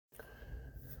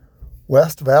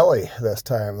West Valley this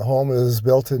time. The home is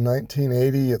built in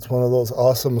 1980. It's one of those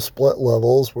awesome split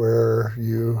levels where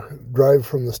you drive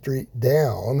from the street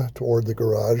down toward the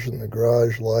garage, and the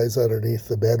garage lies underneath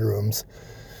the bedrooms.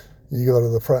 You go to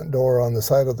the front door on the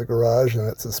side of the garage, and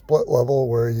it's a split level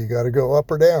where you got to go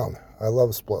up or down. I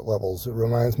love split levels. It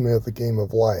reminds me of the game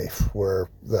of life where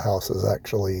the house is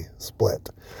actually split.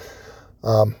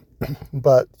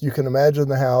 But you can imagine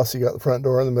the house. You got the front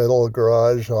door in the middle, a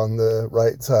garage on the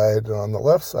right side, and on the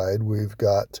left side we've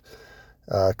got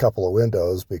a couple of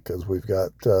windows because we've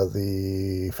got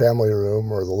the family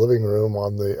room or the living room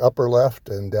on the upper left,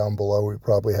 and down below we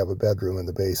probably have a bedroom in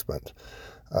the basement.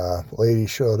 Lady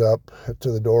showed up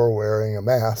to the door wearing a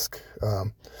mask.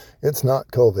 It's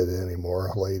not COVID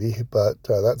anymore, lady, but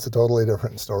that's a totally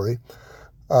different story.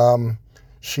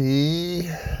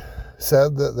 She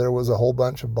said that there was a whole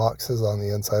bunch of boxes on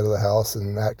the inside of the house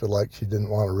and acted like she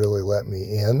didn't want to really let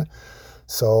me in,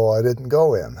 so I didn't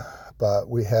go in. But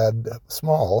we had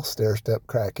small stair-step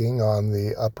cracking on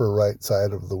the upper right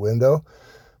side of the window,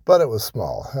 but it was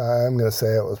small. I'm going to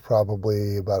say it was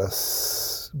probably about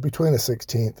between a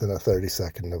 16th and a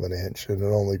 32nd of an inch, and it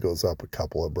only goes up a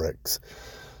couple of bricks.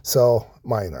 So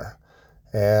minor.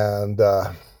 And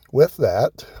with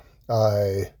that,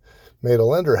 I made a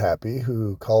lender happy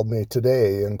who called me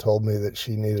today and told me that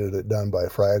she needed it done by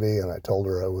Friday, and I told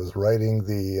her I was writing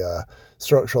the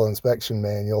structural inspection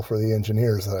manual for the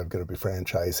engineers that I'm going to be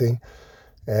franchising,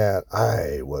 and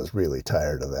I was really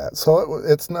tired of that. So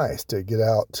it's nice to get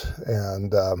out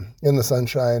and in the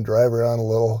sunshine, drive around a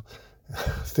little,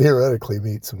 theoretically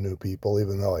meet some new people,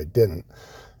 even though I didn't,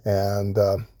 and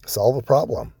solve a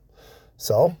problem.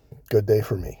 So, good day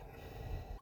for me.